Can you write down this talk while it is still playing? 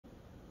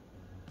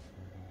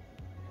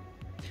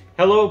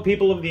Hello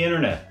people of the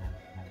internet,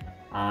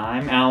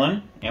 I'm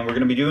Alan and we're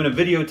going to be doing a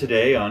video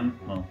today on,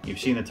 well, you've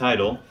seen the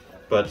title,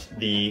 but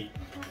the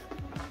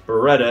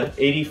Beretta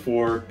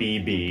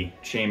 84bb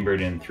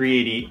chambered in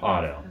 380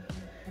 auto.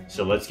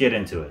 So let's get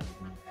into it.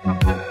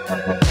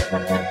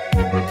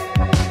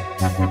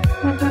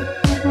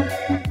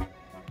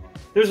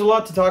 There's a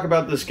lot to talk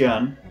about this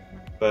gun,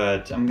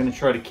 but I'm going to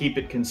try to keep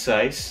it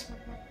concise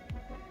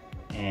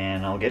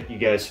and I'll get you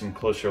guys some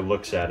closer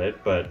looks at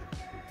it, but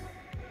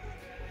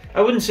I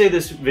wouldn't say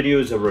this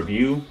video is a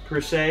review per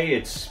se.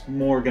 It's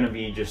more going to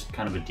be just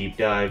kind of a deep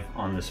dive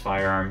on this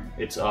firearm.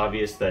 It's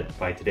obvious that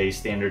by today's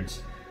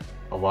standards,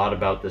 a lot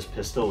about this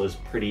pistol is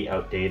pretty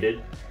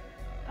outdated,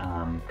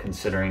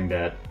 considering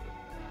that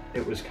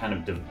it was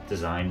kind of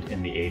designed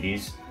in the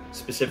 80s.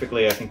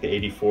 Specifically, I think the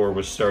 84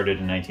 was started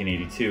in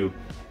 1982,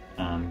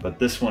 but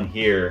this one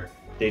here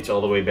dates all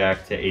the way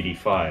back to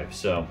 85.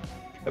 So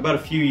about a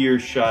few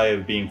years shy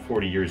of being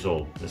 40 years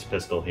old, this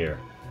pistol here.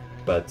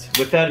 But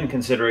with that in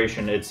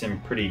consideration, it's in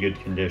pretty good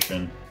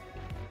condition.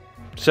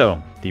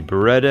 So, the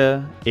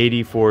Beretta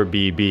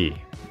 84bb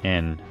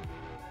in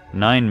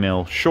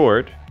 9mm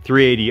short,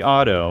 380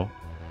 auto,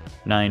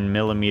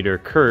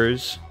 9mm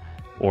Kurs,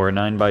 or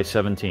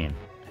 9x17.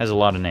 Has a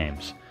lot of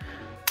names.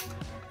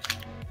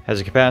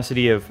 Has a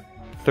capacity of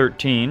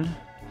 13.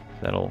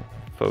 That'll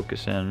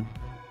focus in.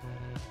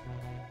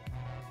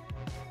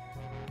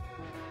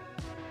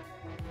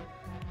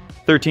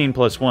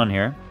 +1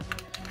 here.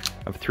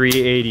 Of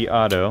 380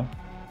 auto,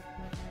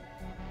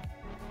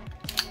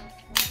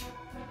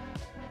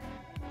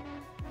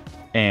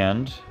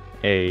 and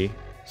a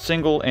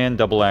single and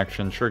double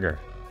action trigger,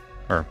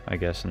 or I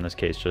guess in this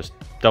case just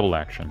double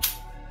action.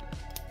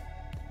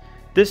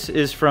 This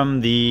is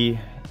from the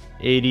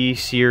 80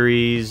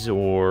 series,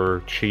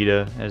 or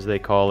Cheetah as they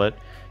call it,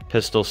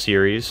 pistol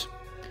series,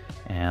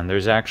 and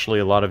there's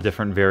actually a lot of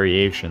different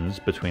variations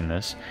between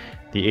this.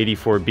 The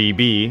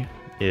 84bb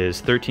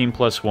is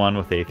 13+1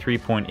 with a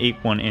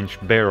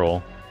 3.81-inch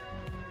barrel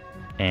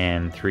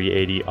and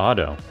 380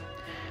 auto.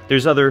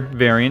 There's other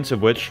variants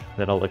of which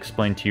that I'll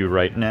explain to you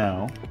right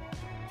now.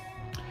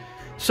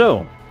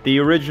 So, the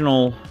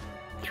original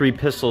three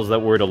pistols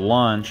that were to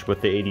launch with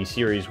the 80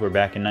 series were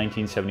back in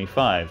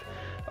 1975,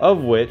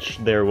 of which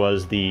there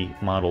was the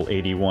Model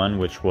 81,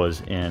 which was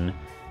in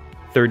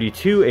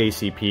 32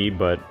 ACP,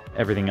 but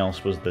everything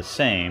else was the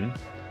same.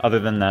 Other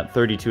than that,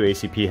 32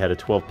 ACP had a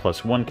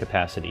 12+1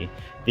 capacity.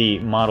 The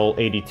Model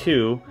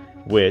 82,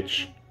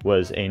 which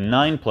was a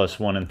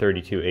 9+1 and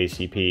 32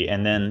 ACP,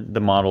 and then the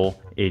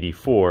Model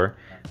 84,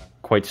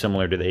 quite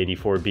similar to the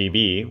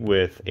 84bb,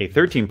 with a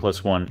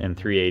 13+1 and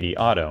 380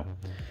 auto.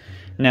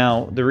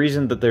 Now, the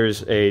reason that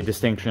there's a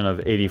distinction of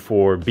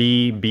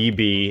 84B,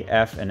 BB,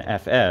 F, and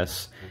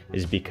FS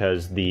is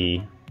because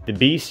the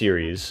B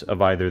series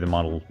of either the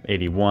Model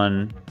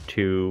 81,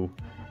 2,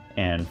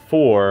 and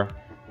 4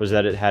 was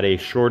that it had a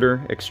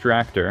shorter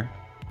extractor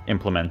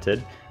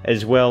implemented,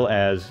 as well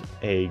as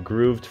a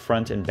grooved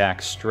front and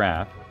back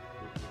strap.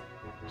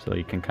 So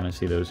you can kind of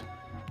see those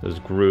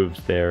grooves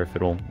there if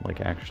it'll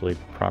like actually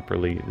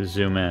properly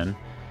zoom in,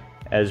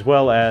 as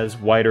well as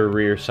wider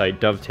rear sight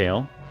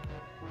dovetail.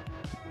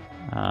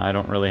 I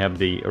don't really have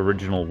the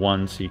original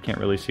one, so you can't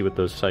really see what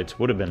those sights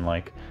would have been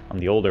like on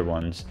the older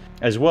ones,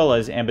 as well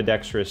as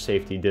ambidextrous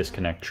safety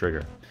disconnect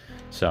trigger.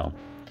 So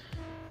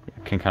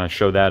you can kind of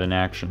show that in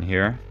action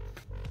here.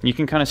 You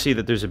can kind of see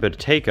that there's a bit of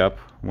take-up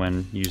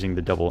when using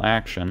the double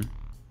action,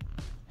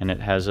 and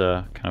it has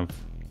a kind of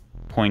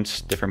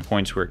points, different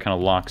points where it kind of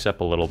locks up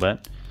a little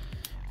bit.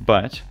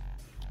 But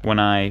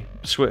when I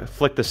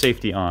flick the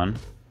safety on,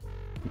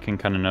 you can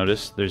kind of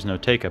notice there's no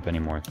take-up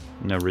anymore,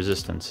 no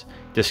resistance.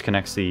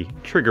 Disconnects the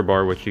trigger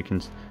bar, which you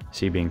can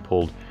see being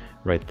pulled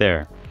right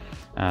there.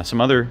 Some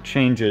other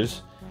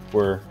changes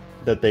were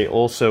that they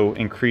also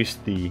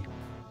increased the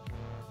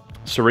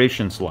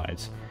serration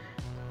slides.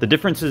 The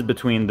differences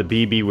between the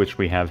BB, which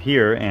we have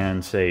here,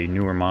 and say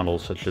newer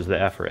models such as the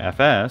F or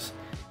FS,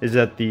 is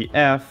that the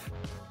F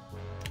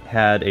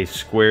had a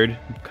squared,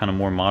 kind of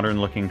more modern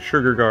looking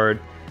trigger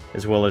guard,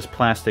 as well as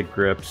plastic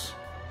grips,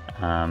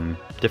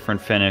 different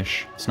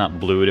finish. It's not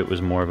blued, it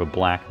was more of a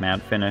black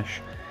matte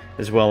finish,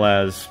 as well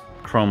as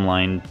chrome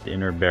lined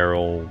inner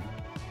barrel.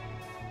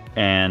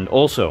 And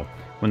also,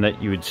 when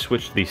you would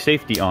switch the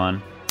safety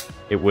on,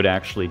 it would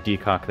actually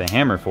decock the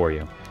hammer for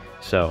you.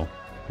 So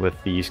with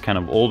these kind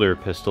of older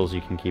pistols, you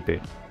can keep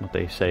it, what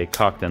they say,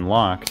 cocked and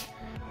locked.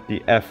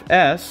 The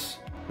FS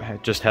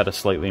just had a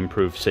slightly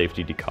improved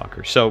safety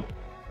decocker. So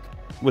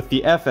with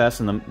the FS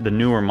and the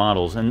newer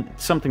models, and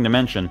something to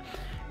mention,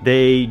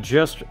 they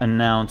just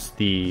announced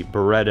the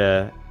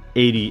Beretta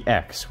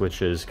 80X,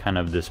 which is kind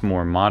of this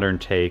more modern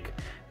take,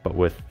 but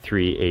with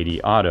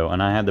 380 auto.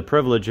 And I had the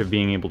privilege of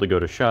being able to go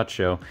to SHOT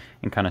Show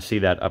and kind of see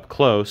that up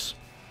close.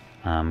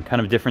 Kind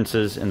of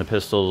differences in the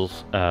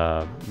pistols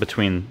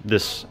between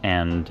this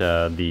and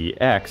the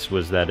X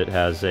was that it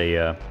has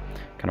a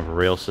kind of a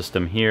rail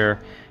system here,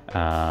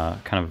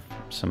 kind of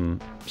some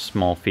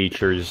small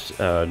features,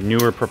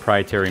 newer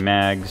proprietary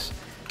mags.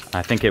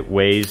 I think it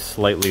weighs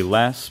slightly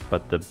less,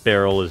 but the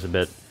barrel is a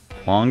bit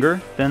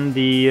longer than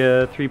the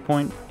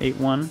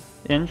 3.81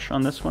 inch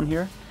on this one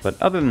here.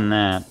 But other than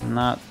that,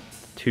 not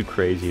too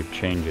crazy of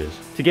changes.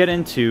 To get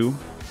into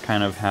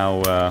kind of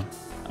how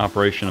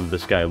operation of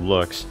this guy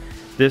looks,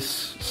 this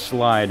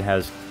slide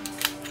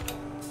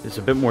is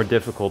a bit more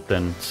difficult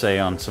than, say,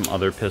 on some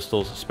other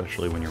pistols,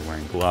 especially when you're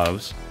wearing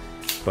gloves.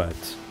 But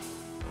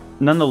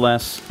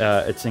nonetheless,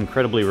 it's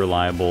incredibly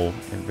reliable.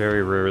 It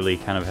very rarely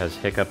kind of has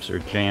hiccups or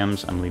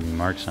jams. I'm leaving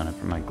marks on it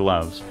from my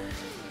gloves.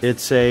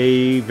 It's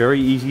a very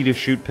easy to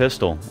shoot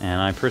pistol,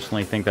 and I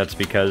personally think that's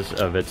because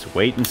of its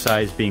weight and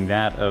size being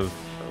that of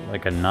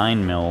like a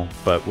 9mm,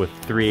 but with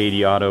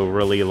 380 auto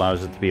really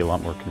allows it to be a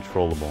lot more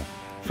controllable.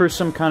 For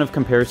some kind of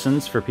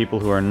comparisons for people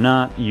who are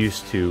not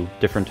used to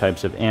different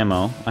types of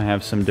ammo, I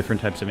have some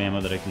different types of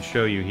ammo that I can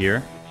show you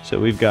here. So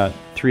we've got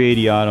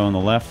 380 auto on the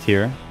left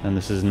here, and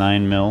this is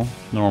 9mm,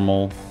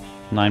 normal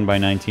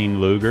 9x19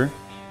 Luger,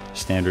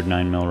 standard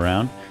 9mm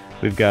round.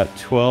 We've got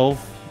 12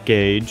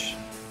 gauge,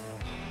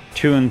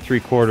 2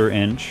 3/4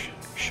 inch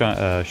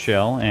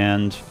shell,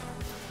 and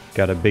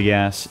got a big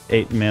ass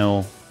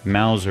 8mm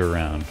Mauser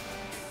round.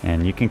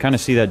 And you can kind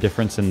of see that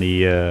difference in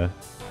the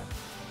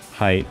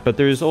height, but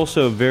there's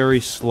also a very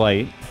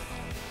slight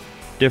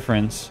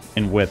difference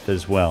in width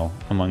as well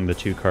among the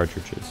two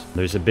cartridges.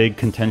 There's a big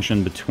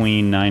contention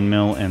between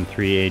 9mm and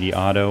 380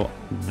 auto.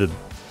 The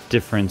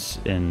difference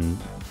in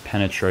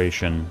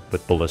penetration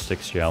with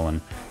ballistics gel,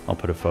 and I'll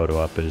put a photo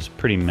up, is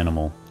pretty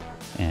minimal,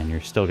 and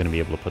you're still going to be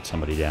able to put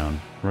somebody down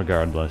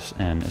regardless,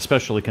 and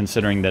especially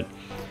considering that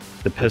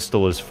the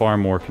pistol is far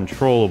more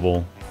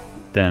controllable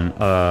than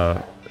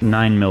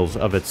 9mm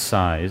of its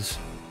size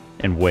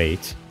and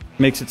weight.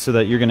 Makes it so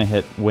that you're going to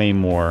hit way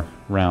more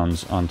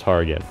rounds on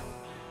target.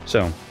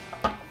 So,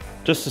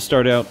 just to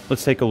start out,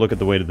 let's take a look at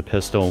the weight of the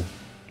pistol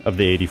of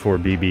the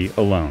 84bb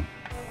alone.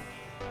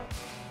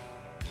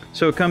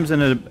 So it comes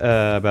in at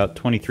about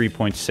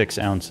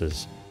 23.6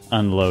 ounces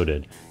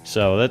unloaded.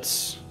 So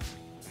that's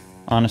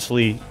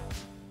honestly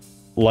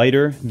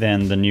lighter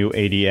than the new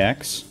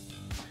 80X.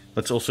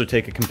 Let's also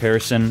take a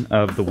comparison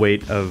of the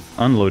weight of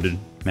unloaded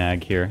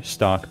mag here,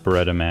 stock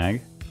Beretta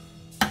mag.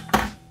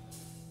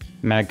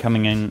 Mag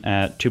coming in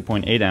at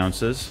 2.8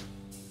 ounces,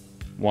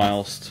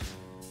 whilst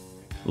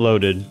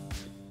loaded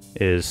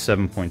is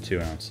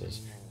 7.2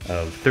 ounces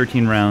of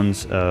 13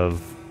 rounds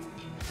of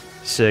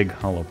SIG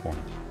hollow point.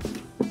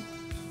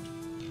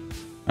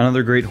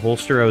 Another great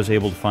holster I was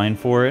able to find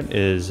for it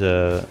is,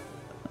 we'll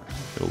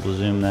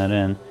zoom that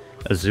in,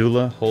 a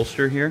Zula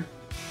holster here.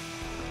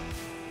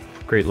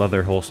 Great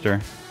leather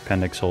holster,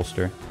 appendix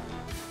holster.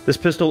 This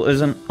pistol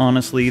isn't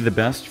honestly the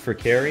best for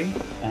carry.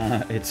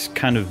 It's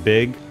kind of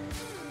big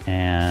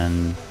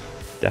and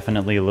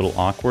definitely a little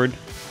awkward.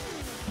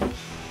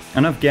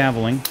 Enough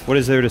gaveling. What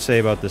is there to say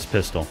about this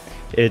pistol?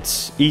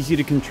 It's easy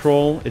to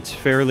control, it's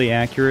fairly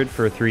accurate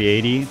for a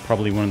 380,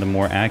 probably one of the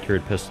more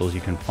accurate pistols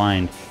you can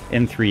find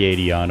in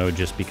 380 auto,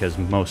 just because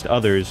most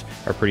others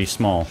are pretty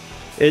small.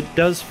 It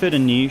does fit a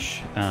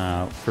niche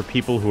for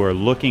people who are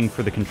looking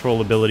for the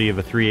controllability of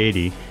a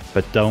 380,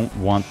 but don't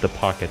want the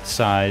pocket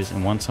size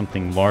and want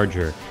something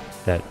larger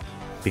that,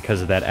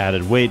 because of that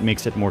added weight,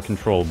 makes it more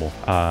controllable.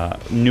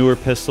 Newer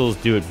pistols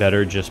do it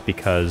better just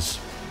because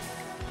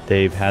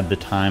they've had the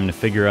time to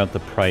figure out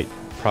the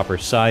proper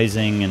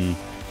sizing and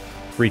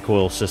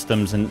recoil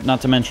systems, and not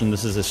to mention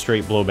this is a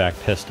straight blowback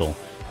pistol,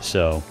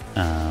 so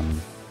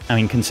I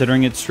mean,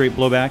 considering it's straight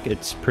blowback,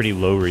 it's pretty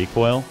low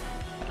recoil.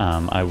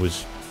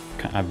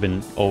 I've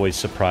been always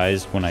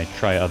surprised when I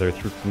try other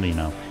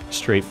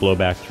straight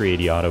blowback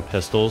 380 auto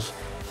pistols,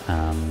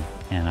 and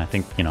I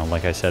think,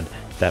 like I said,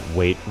 that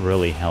weight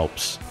really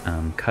helps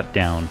cut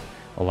down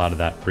a lot of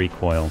that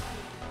recoil.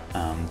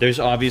 There's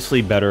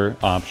obviously better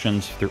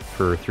options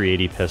for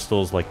 380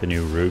 pistols, like the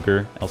new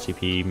Ruger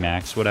LCP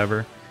Max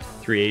whatever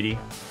 380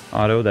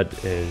 auto.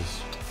 That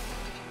is,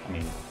 I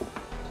mean,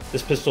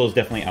 this pistol is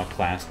definitely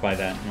outclassed by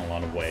that in a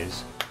lot of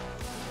ways.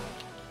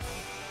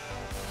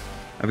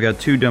 I've got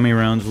 2 dummy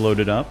rounds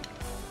loaded up,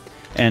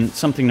 and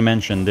something to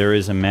mention, there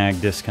is a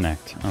mag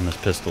disconnect on this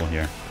pistol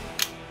here.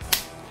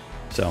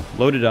 So,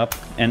 loaded up,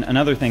 and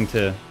another thing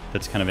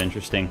that's kind of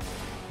interesting,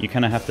 you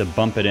kind of have to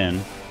bump it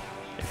in.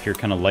 If you're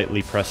kind of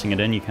lightly pressing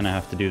it in, you kind of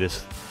have to do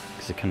this,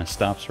 because it kind of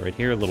stops right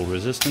here, a little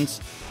resistance,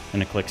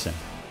 and it clicks in.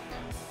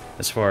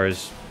 As far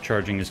as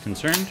charging is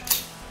concerned,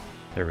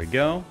 there we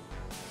go.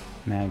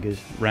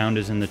 Round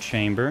is in the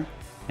chamber,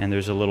 and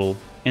there's a little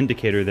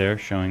indicator there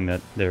showing that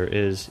there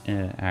is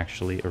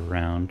actually a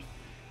round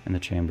in the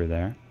chamber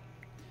there.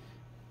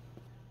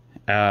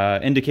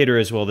 Indicator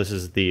as well, this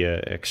is the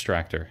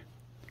extractor,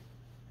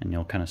 and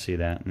you'll kind of see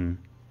that in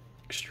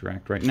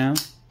extract right now.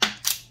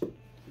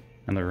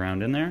 Another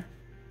round in there.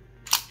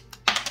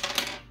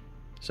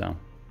 So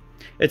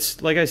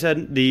it's, like I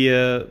said,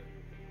 it's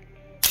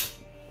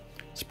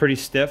pretty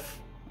stiff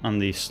on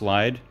the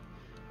slide,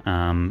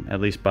 at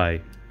least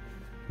by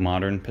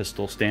modern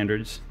pistol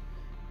standards,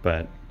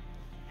 but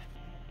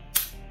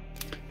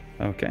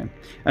okay.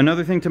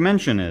 Another thing to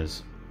mention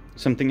is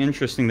something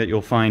interesting that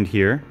you'll find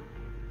here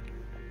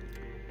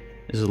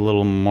is a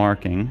little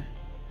marking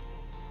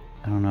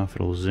I don't know if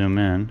it'll zoom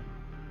in.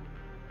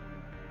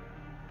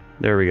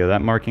 There we go,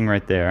 that marking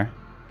right there.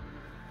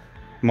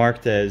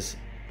 Marked as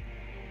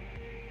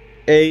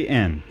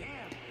AN.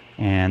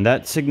 And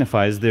that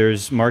signifies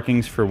there's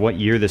markings for what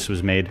year this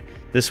was made.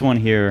 This one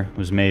here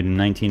was made in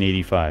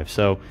 1985,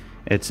 so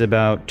it's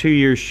about 2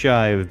 years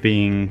shy of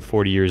being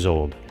 40 years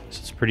old. So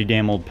it's a pretty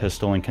damn old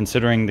pistol, and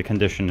considering the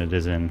condition it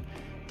is in,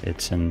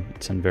 it's in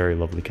very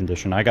lovely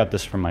condition. I got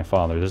this from my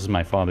father. This is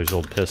my father's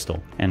old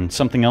pistol. And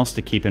something else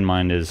to keep in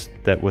mind is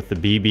that with the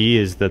BB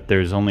is that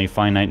there's only a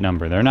finite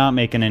number. They're not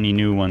making any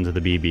new ones of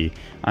the BB.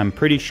 I'm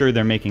pretty sure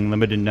they're making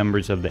limited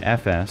numbers of the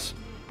FS,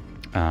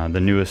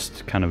 the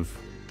newest kind of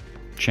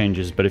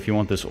changes, but if you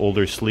want this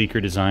older, sleeker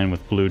design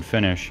with blued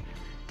finish,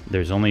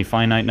 there's only a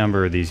finite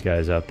number of these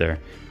guys out there.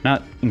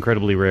 Not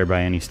incredibly rare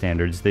by any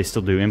standards. They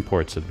still do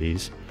imports of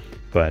these,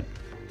 but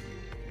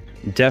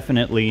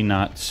definitely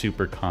not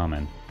super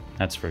common.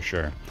 That's for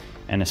sure.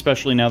 And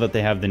especially now that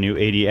they have the new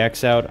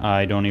 80X out,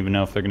 I don't even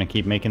know if they're going to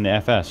keep making the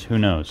FS. Who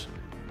knows?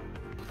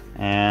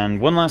 And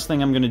one last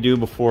thing I'm going to do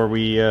before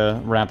we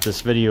wrap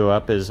this video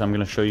up is I'm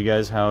going to show you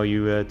guys how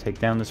you take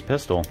down this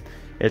pistol.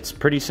 It's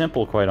pretty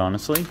simple, quite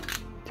honestly.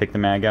 Take the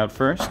mag out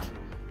first,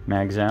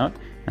 mag's out,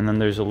 and then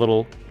there's a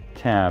little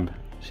tab.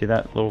 See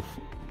that little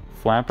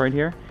flap right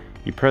here?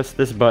 You press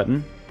this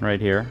button right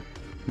here,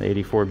 the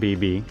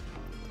 84bb,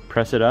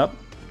 press it up,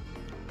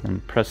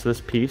 and press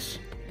this piece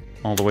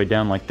all the way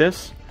down like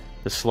this.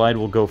 The slide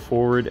will go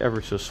forward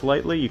ever so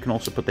slightly. You can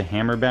also put the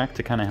hammer back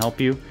to kind of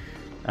help you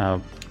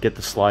get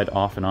the slide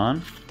off and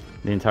on.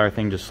 The entire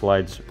thing just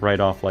slides right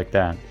off like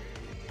that.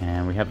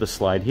 And we have the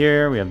slide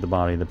here, we have the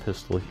body of the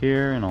pistol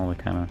here, and all the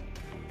kind of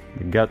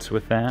the guts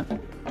with that.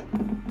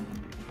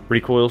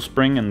 Recoil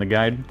spring and the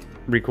guide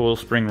recoil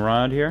spring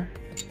rod here.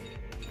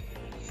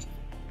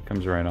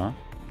 Comes right off.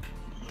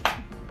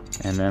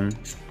 And then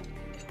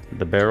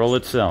the barrel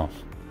itself.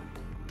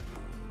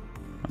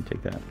 I'll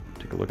take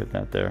a look at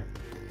that there.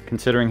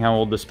 Considering how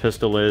old this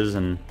pistol is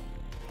and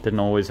didn't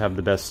always have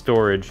the best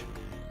storage,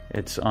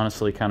 it's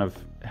honestly kind of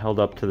held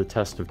up to the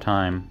test of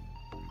time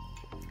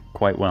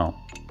quite well.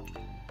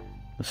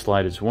 The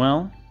slide as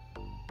well.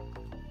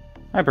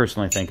 I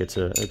personally think it's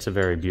a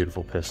very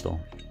beautiful pistol.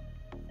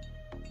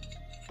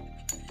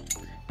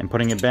 And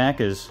putting it back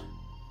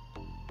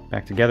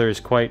together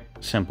is quite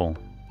simple.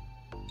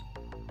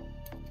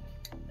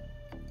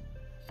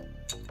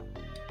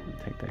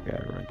 Take that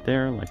guide right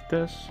there like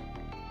this.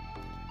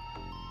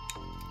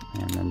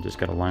 And then just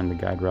gotta line the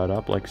guide rod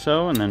up like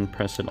so, and then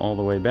press it all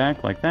the way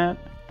back like that.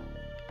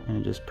 And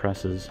it just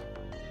presses,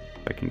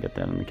 if I can get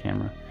that in the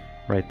camera,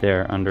 right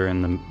there under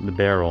in the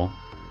barrel.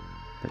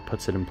 That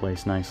puts it in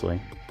place nicely.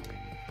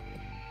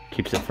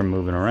 Keeps it from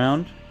moving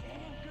around.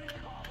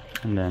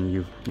 And then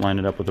you line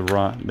it up with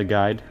the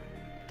guide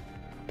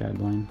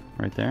line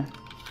right there.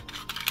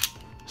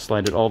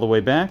 Slide it all the way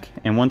back,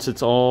 and once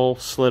it's all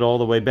slid all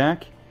the way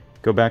back,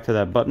 go back to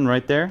that button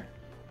right there.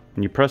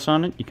 When you press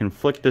on it, you can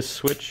flick this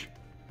switch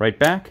right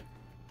back,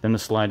 then the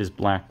slide is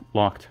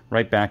locked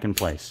right back in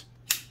place.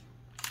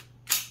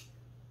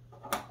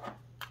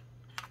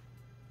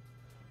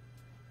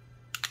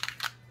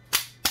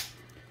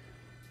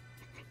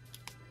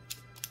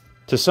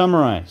 To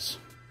summarize,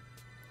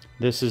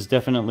 this is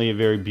definitely a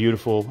very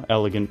beautiful,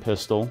 elegant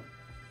pistol,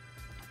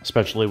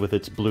 especially with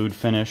its blued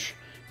finish,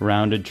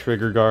 rounded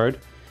trigger guard.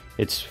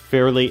 It's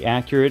fairly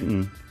accurate,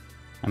 and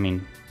I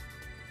mean,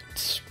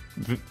 it's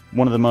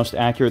one of the most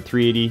accurate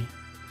 380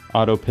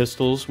 auto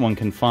pistols one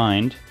can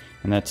find,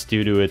 and that's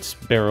due to its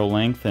barrel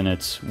length and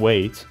its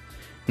weight.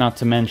 Not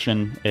to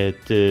mention,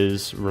 it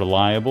is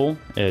reliable,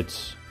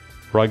 it's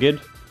rugged,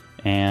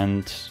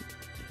 and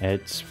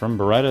it's from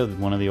Beretta,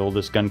 one of the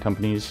oldest gun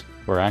companies,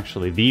 or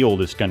actually the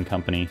oldest gun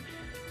company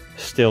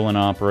still in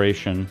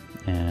operation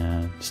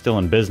and still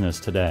in business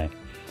today.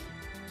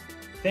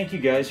 Thank you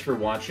guys for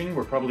watching.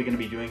 We're probably going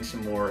to be doing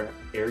some more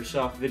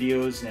airsoft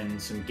videos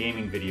and some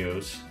gaming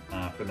videos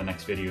for the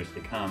next videos to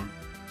come.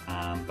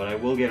 But I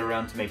will get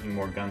around to making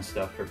more gun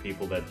stuff for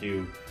people that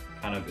do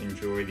kind of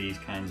enjoy these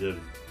kinds of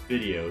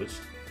videos.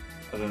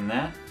 Other than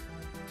that,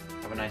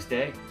 have a nice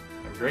day.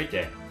 Have a great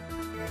day.